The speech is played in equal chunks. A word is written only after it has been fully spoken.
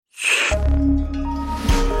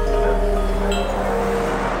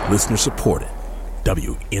Listener supported.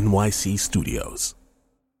 WNYC Studios.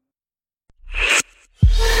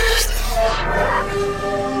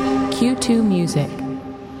 Q2 Music.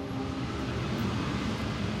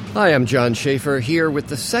 Hi, I'm John Schaefer, here with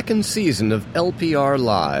the second season of LPR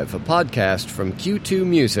Live, a podcast from Q2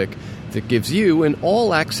 Music that gives you an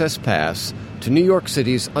all-access pass to New York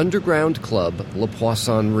City's underground club, Le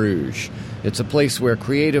Poisson Rouge. It's a place where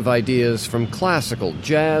creative ideas from classical,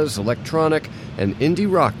 jazz, electronic, and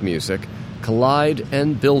indie rock music collide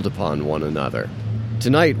and build upon one another.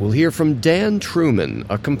 Tonight, we'll hear from Dan Trueman,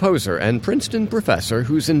 a composer and Princeton professor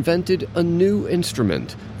who's invented a new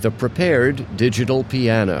instrument, the prepared digital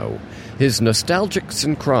piano. His nostalgic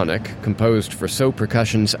Synchronic, composed for So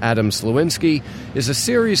Percussion's Adam Slawinski, is a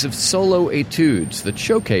series of solo etudes that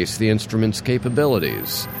showcase the instrument's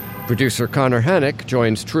capabilities. Producer Connor Hannock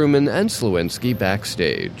joins Trueman and Slawinski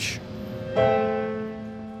backstage.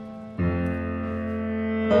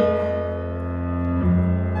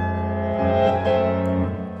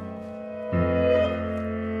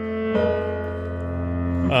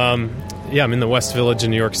 I'm in the West Village in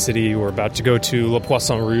New York City. We're about to go to Le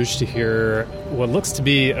Poisson Rouge to hear what looks to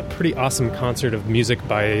be a pretty awesome concert of music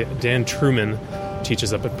by Dan Trueman, who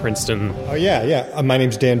teaches up at Princeton. Oh, yeah. My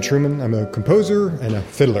name's Dan Trueman. I'm a composer and a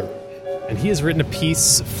fiddler. And he has written a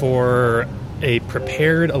piece for a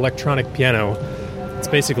prepared electronic piano. It's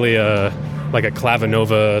basically like a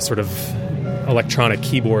clavinova sort of electronic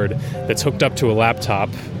keyboard that's hooked up to a laptop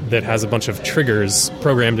that has a bunch of triggers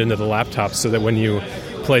programmed into the laptop so that when you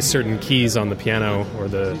play certain keys on the piano or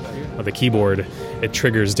the keyboard, it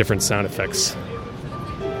triggers different sound effects.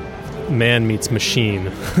 Man meets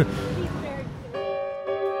machine.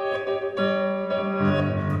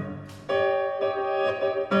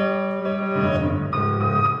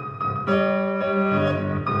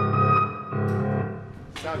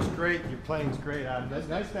 Sounds great. Your playing's great, Adam. That's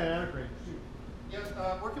nice dynamic range, too. Yeah,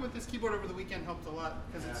 working with this keyboard over the weekend helped a lot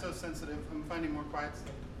because it's so sensitive. I'm finding more quiet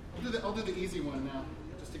stuff. I'll do the easy one now,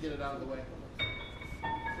 just to get it out of the way.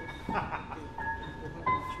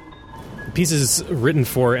 The piece is written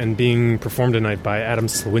for and being performed tonight by Adam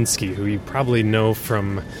Slawinski, who you probably know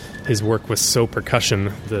from his work with So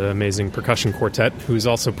Percussion, the amazing percussion quartet, who's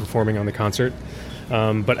also performing on the concert.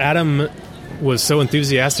 But Adam was so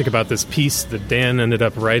enthusiastic about this piece that Dan ended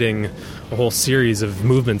up writing a whole series of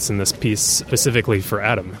movements in this piece specifically for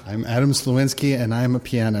Adam. I'm Adam Slawinski, and I'm a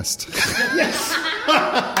pianist. Yes!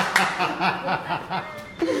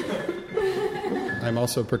 I'm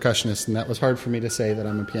also a percussionist, and that was hard for me to say that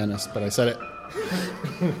I'm a pianist, but I said it.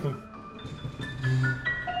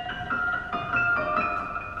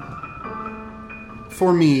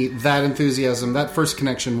 For me, that enthusiasm, that first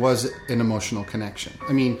connection was an emotional connection.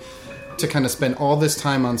 I mean, to kind of spend all this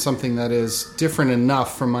time on something that is different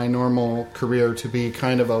enough from my normal career to be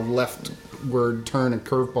kind of a leftward turn, a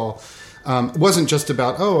curveball. It wasn't just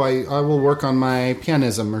about, I will work on my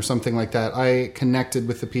pianism or something like that. I connected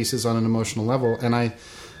with the pieces on an emotional level, and I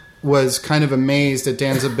was kind of amazed at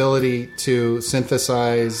Dan's ability to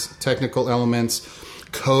synthesize technical elements,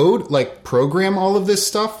 code, like program all of this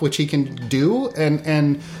stuff, which he can do,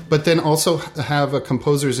 but then also have a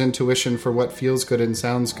composer's intuition for what feels good and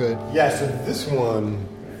sounds good. Yeah, so this one,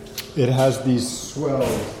 it has these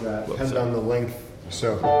swells that depend on the length,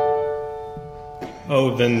 so...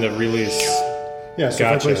 Oh, then the release. Yeah, so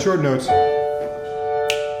Gotcha. if I play short notes,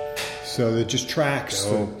 so it just tracks.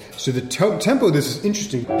 Oh. So the tempo, this is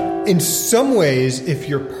interesting. In some ways, if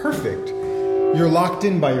you're perfect, you're locked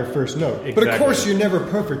in by your first note. Exactly. But of course, you're never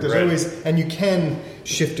perfect. There's Right. always, and you can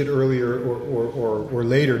shift it earlier or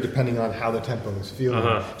later depending on how the tempo is feeling.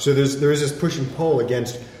 Uh-huh. So there is this push and pull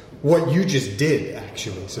against what you just did,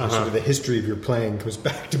 actually. So sort of the history of your playing goes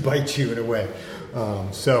back to bite you in a way.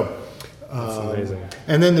 That's amazing.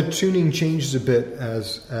 And then the tuning changes a bit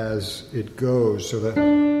as it goes, so that.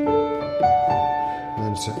 And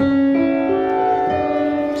then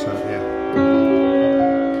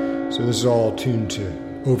so this is all tuned to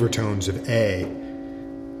overtones of A.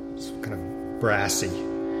 It's kind of brassy. And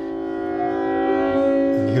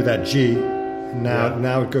you hear that G. And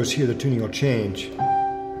now it goes here. The tuning will change.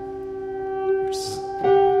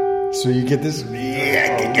 So you get this.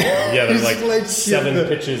 Yeah, there's like seven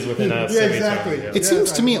pitches within a semitone. Exactly. Yeah. It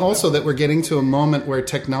seems to me also that we're getting to a moment where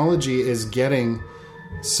technology is getting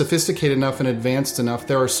sophisticated enough and advanced enough.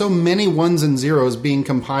 There are so many ones and zeros being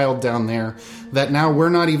compiled down there that now we're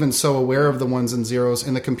not even so aware of the ones and zeros,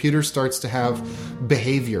 and the computer starts to have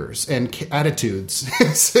behaviors and attitudes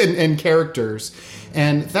and characters.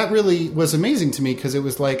 And that really was amazing to me because it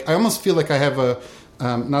was like, I almost feel like I have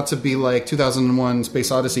not to be like 2001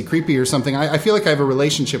 Space Odyssey creepy or something. I feel like I have a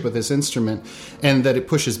relationship with this instrument, and that it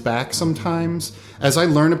pushes back sometimes. As I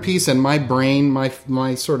learn a piece and my brain,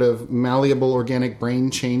 my sort of malleable organic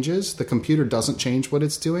brain changes, the computer doesn't change what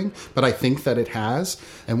it's doing, but I think that it has.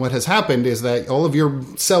 And what has happened is that all of your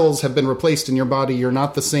cells have been replaced in your body. You're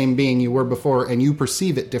not the same being you were before, and you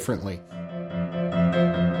perceive it differently.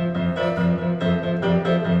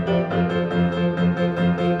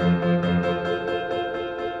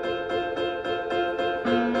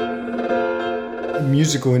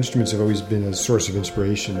 Musical instruments have always been a source of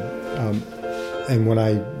inspiration. And when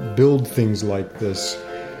I build things like this,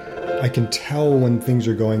 I can tell when things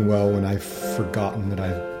are going well when I've forgotten that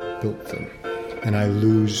I've built them. And I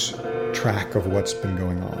lose track of what's been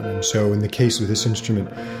going on. And so in the case of this instrument,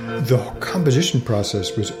 the composition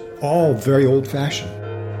process was all very old-fashioned.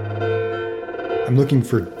 I'm looking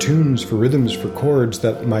for tunes, for rhythms, for chords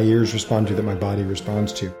that my ears respond to, that my body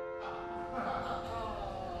responds to.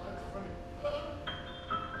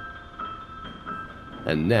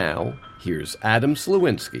 And now, here's Adam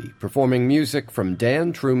Slewinski performing music from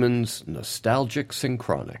Dan Trueman's nostalgic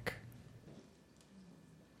Synchronic.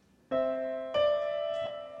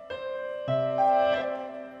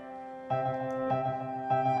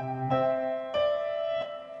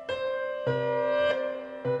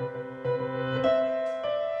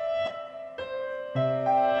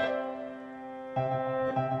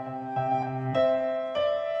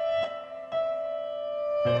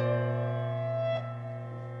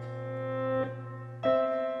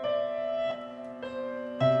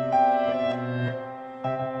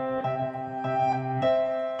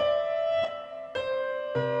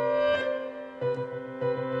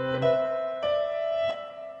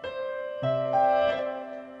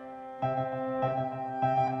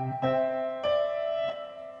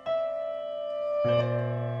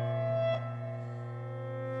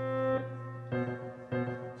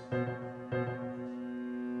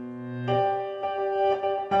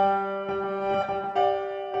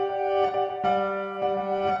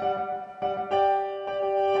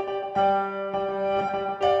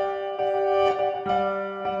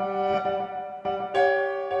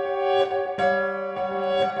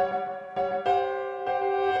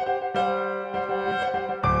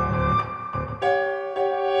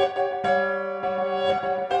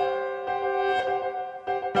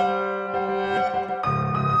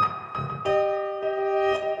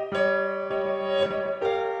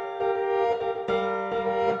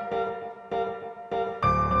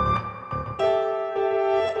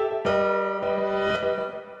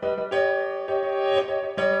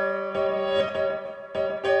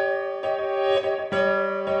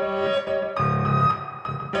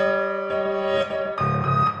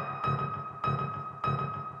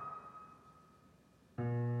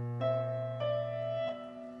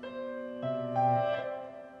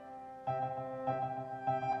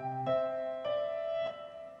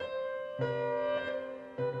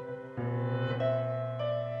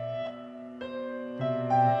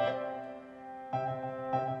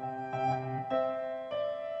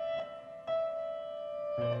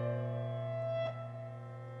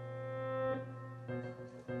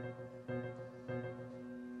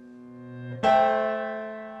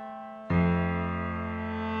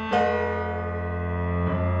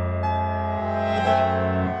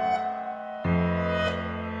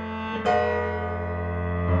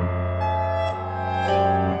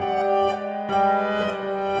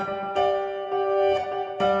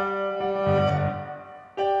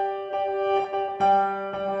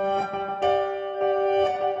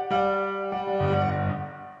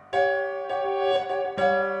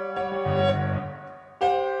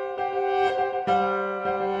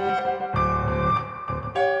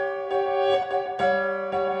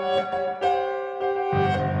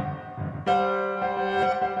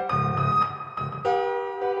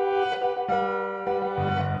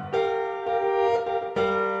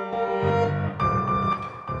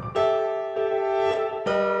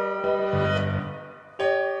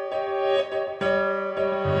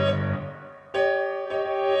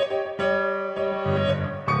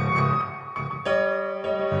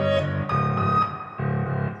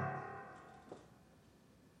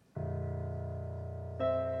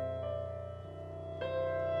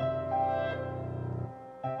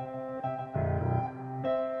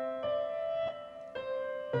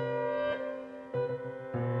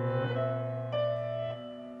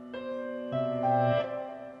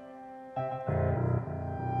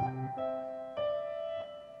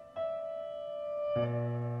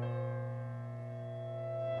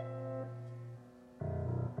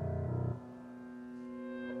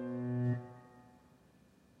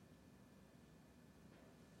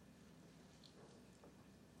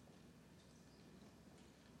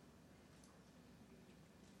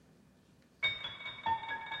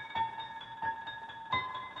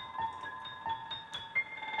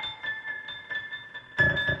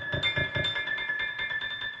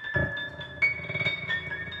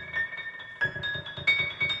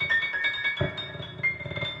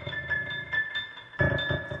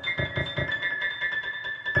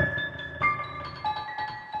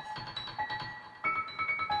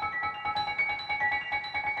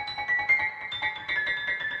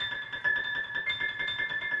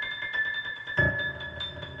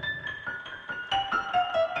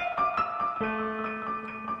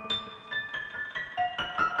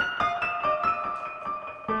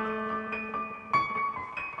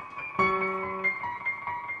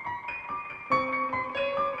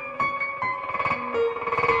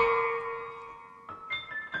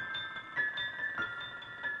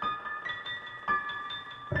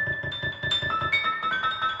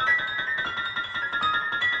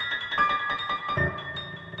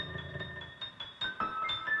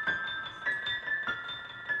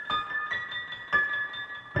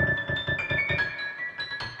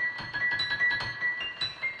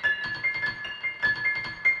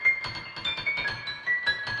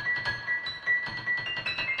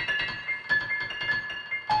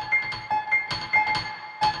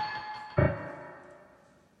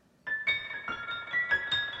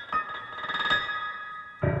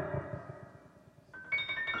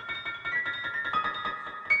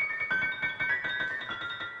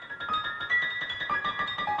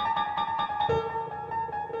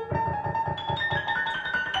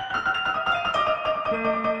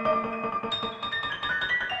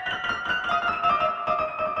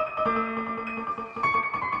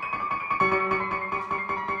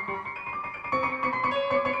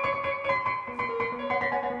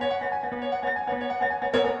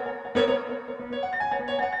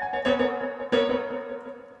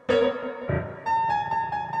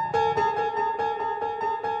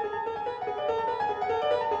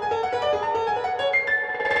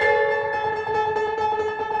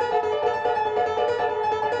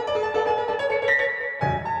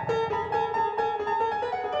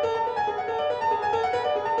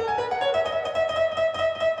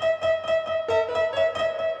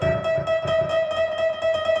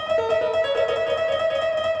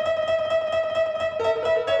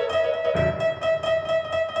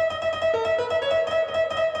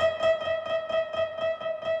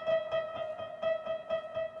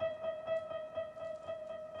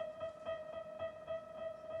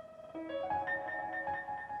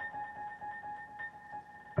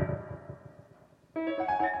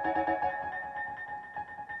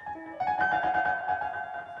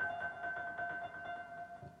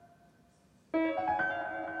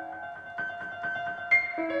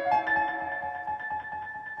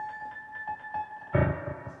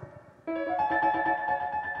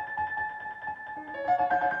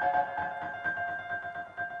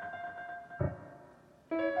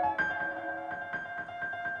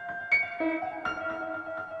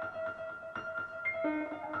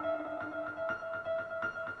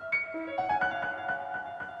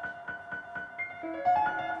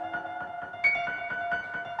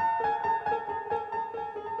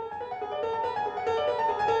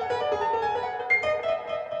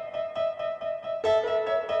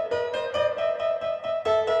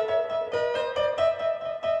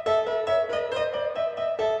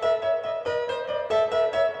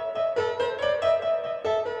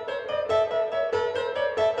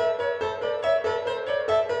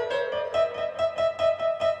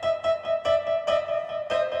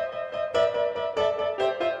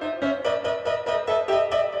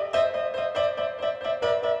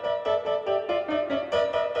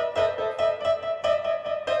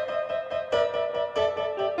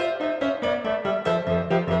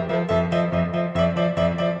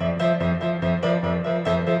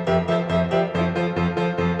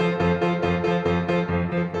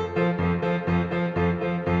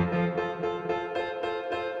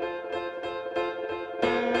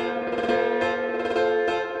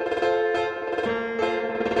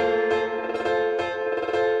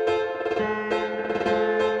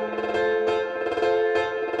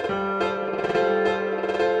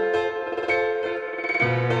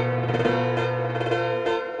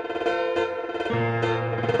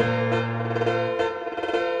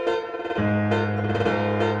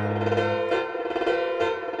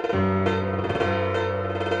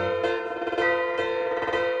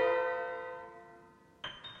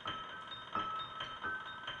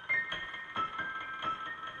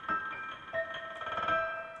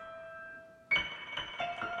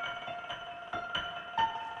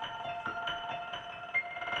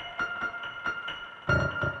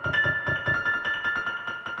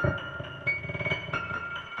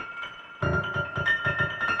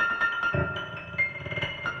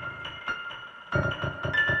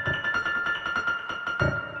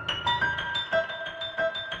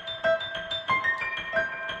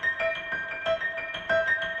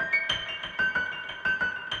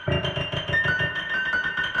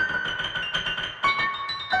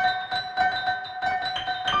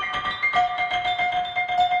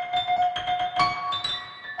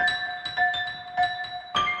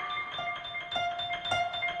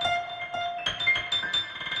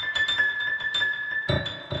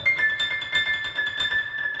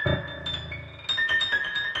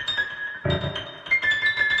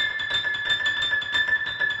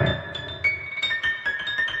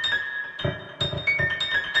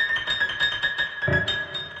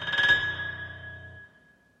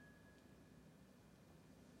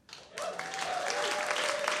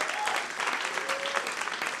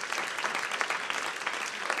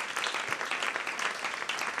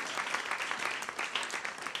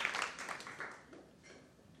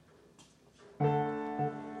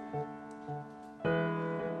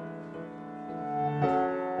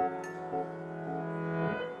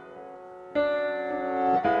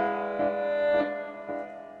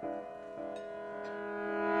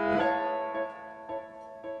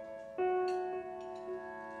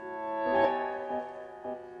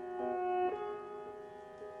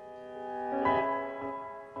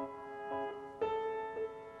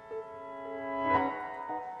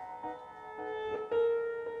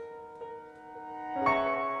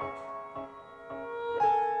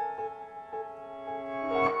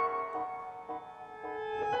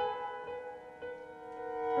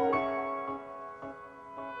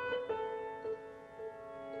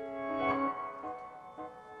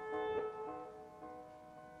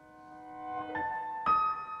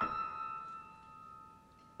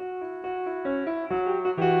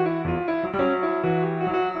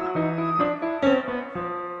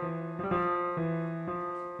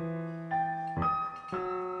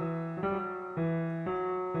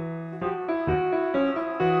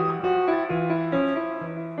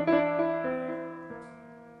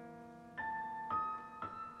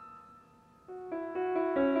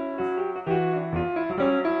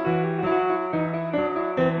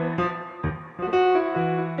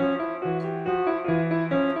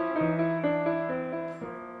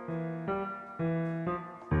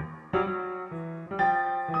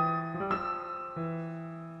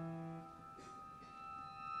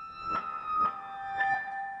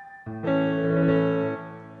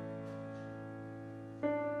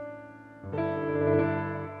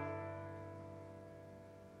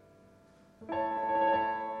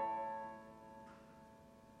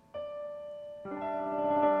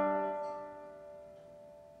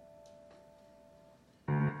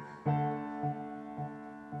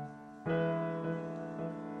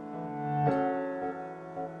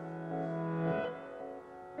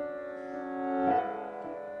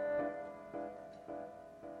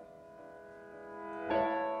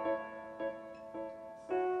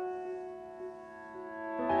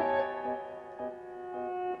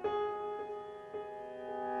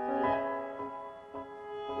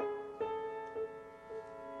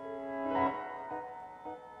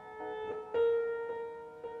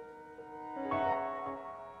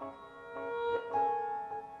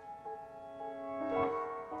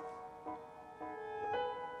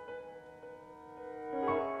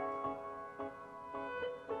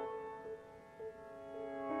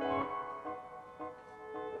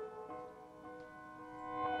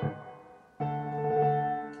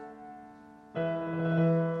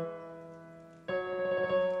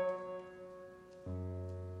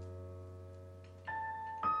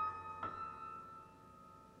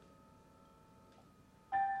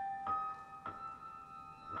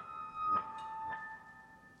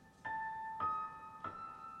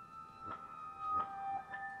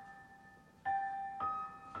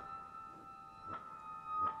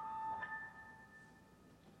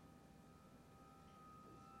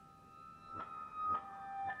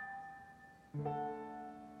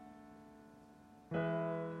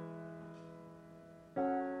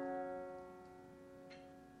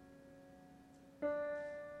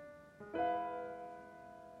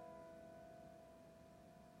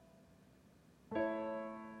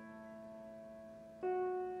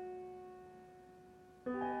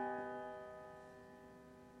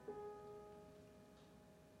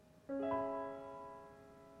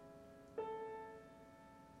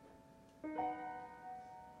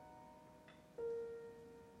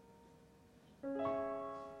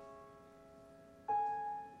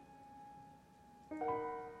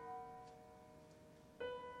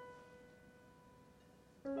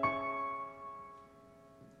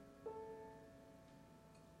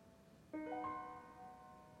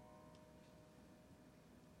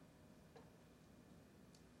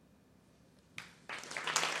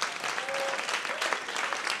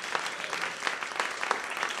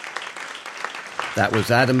 That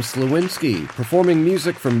was Adam Slewinski performing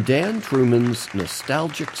music from Dan Trueman's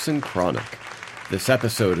nostalgic Synchronic. This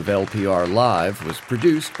episode of LPR Live was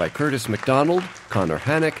produced by Curtis McDonald, Connor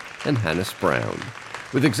Hannock, and Hannes Brown,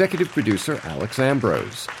 with executive producer Alex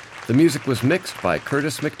Ambrose. The music was mixed by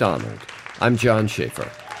Curtis McDonald. I'm John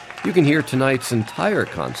Schaefer. You can hear tonight's entire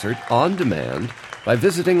concert on demand by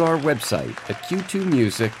visiting our website at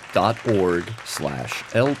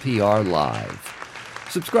q2music.org/LPR Live.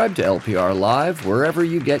 Subscribe to LPR Live wherever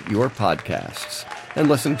you get your podcasts, and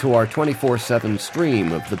listen to our 24/7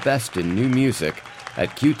 stream of the best in new music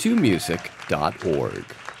at q2music.org.